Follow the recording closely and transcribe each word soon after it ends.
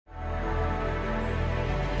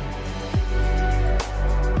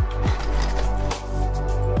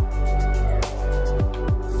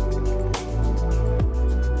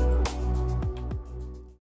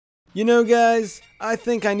You know, guys, I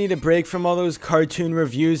think I need a break from all those cartoon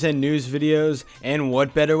reviews and news videos, and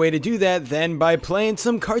what better way to do that than by playing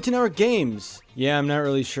some Cartoon Network games? Yeah, I'm not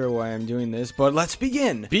really sure why I'm doing this, but let's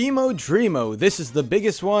begin! BMO Dreamo, this is the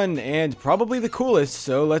biggest one, and probably the coolest,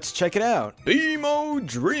 so let's check it out. BMO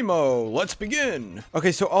Dreamo, let's begin!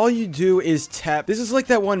 Okay, so all you do is tap. This is like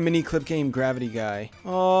that one mini clip game Gravity Guy.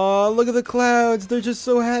 Aw, look at the clouds, they're just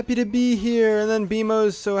so happy to be here, and then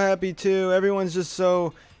BMO's so happy too. Everyone's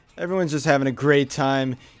just having a great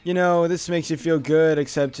time. You know, this makes you feel good,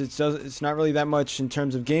 except it's not really that much in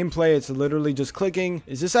terms of gameplay. It's literally just clicking.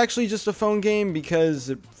 Is this actually just a phone game?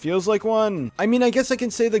 Because it feels like one. I mean, I guess I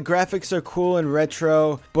can say the graphics are cool and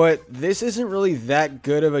retro, but this isn't really that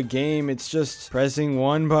good of a game. It's just pressing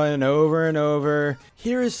one button over and over.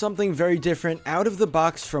 Here is something very different out of the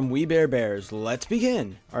box from We Bare Bears. Let's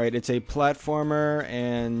begin. Alright, it's a platformer,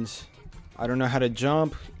 and I don't know how to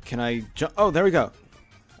jump. Can I jump? Oh, there we go.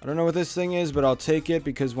 I don't know what this thing is, but I'll take it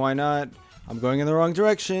because why not? I'm going in the wrong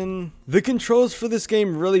direction. The controls for this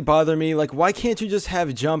game really bother me. Like, why can't you just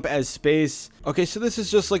have jump as space? Okay, so this is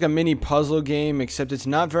just like a mini puzzle game, except it's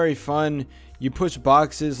not very fun. You push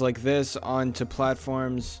boxes like this onto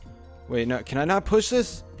platforms. Wait, no, can I not push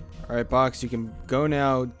this? Alright, box, you can go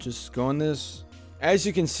now. Just go on this. As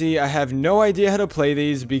you can see, I have no idea how to play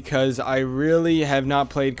these because I really have not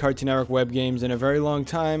played Cartoon Network web games in a very long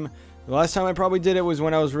time. The last time I probably did it was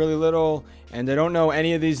when I was really little, and I don't know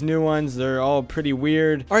any of these new ones. They're all pretty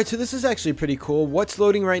weird. Alright, so this is actually pretty cool. What's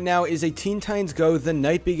loading right now is a Teen Titans Go! The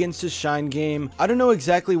Night Begins to Shine game. I don't know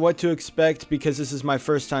exactly what to expect because this is my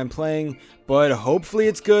first time playing, but hopefully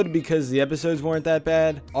it's good because the episodes weren't that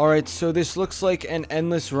bad. Alright, so this looks like an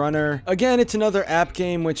endless runner. Again, it's another app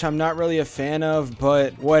game, which I'm not really a fan of,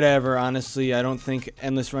 but whatever, honestly. I don't think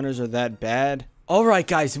endless runners are that bad. Alright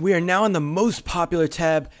guys, we are now on the most popular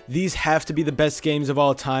tab. These have to be the best games of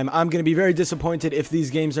all time. I'm going to be very disappointed if these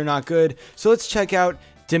games are not good. So let's check out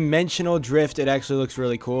Dimensional Drift. It actually looks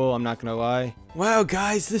really cool, I'm not going to lie. Wow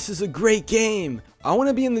guys, this is a great game. I want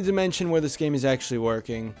to be in the dimension where this game is actually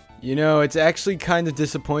working. You know, it's actually kind of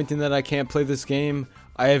disappointing that I can't play this game.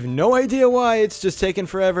 I have no idea why. It's just taking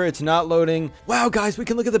forever. It's not loading. Wow, guys, we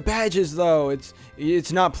can look at the badges, though.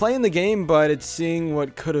 It's not playing the game, but it's seeing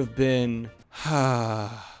what could have been.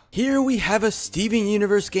 Here we have a Steven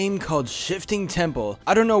Universe game called Shifting Temple.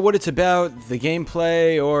 I don't know what it's about, the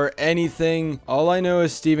gameplay, or anything. All I know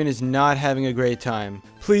is Steven is not having a great time.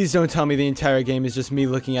 Please don't tell me the entire game is just me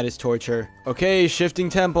looking at his torture. Okay, Shifting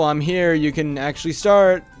Temple, I'm here. You can actually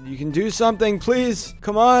start. You can do something, please.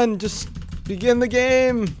 Come on, just begin the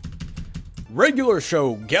game. Regular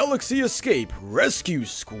show, Galaxy Escape, Rescue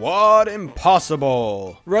Squad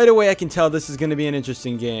Impossible. Right away I can tell this is going to be an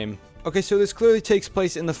interesting game. Okay, so this clearly takes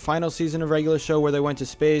place in the final season of Regular Show where they went to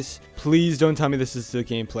space. Please don't tell me this is the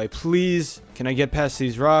gameplay. Please. Can I get past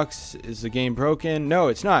these rocks? Is the game broken? No,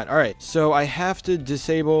 it's not. Alright, so I have to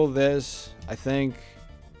disable this, I think.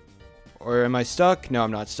 Or am I stuck? No, I'm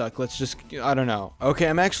not stuck. Let's just, I don't know. Okay,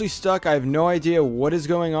 I'm actually stuck. I have no idea what is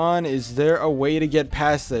going on. Is there a way to get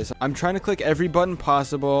past this? I'm trying to click every button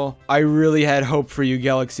possible. I really had hope for you,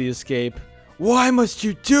 Galaxy Escape. Why must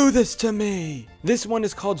you do this to me? This one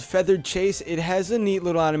is called Feathered Chase. It has a neat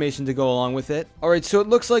little animation to go along with it. Alright, so it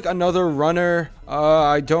looks like another runner.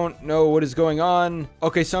 I don't know what is going on.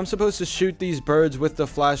 Okay, so I'm supposed to shoot these birds with the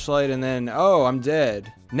flashlight and then, oh, I'm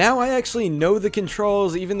dead. Now I actually know the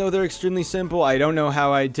controls, even though they're extremely simple. I don't know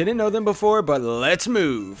how I didn't know them before, but let's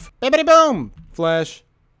move. Bibbidi boom! Flash.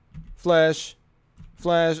 Flash.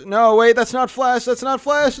 Flash. No, wait, that's not Flash. That's not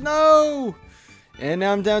Flash. No! And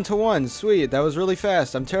now I'm down to 1. Sweet, that was really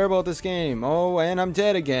fast. I'm terrible at this game. Oh, and I'm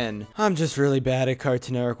dead again. I'm just really bad at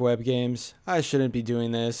Cartoon Network web games. I shouldn't be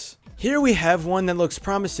doing this. Here we have one that looks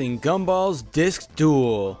promising. Gumball's Disc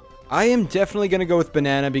Duel. I am definitely going to go with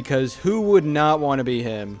Banana because who would not want to be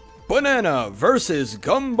him? Banana versus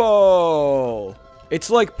Gumball.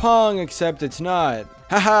 It's like Pong, except it's not.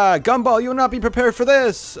 Haha, Gumball, you will not be prepared for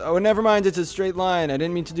this. Oh, never mind, it's a straight line. I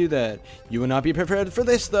didn't mean to do that. You will not be prepared for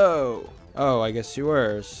this, though. Oh, I guess you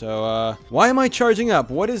were. So, why am I charging up?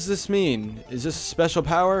 What does this mean? Is this a special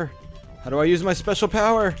power? How do I use my special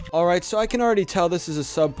power? Alright, so I can already tell this is a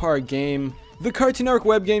subpar game. The Cartoon Network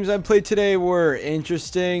web games I played today were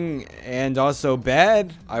interesting and also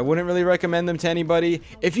bad. I wouldn't really recommend them to anybody.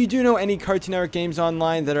 If you do know any Cartoon Network games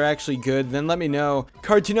online that are actually good, then let me know.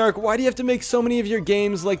 Cartoon Network, why do you have to make so many of your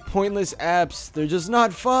games like pointless apps? They're just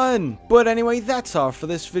not fun. But anyway, that's all for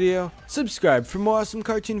this video. Subscribe for more awesome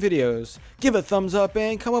cartoon videos. Give a thumbs up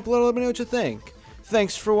and come up below, let me know what you think.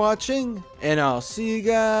 Thanks for watching, and I'll see you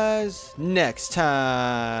guys next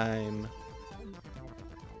time.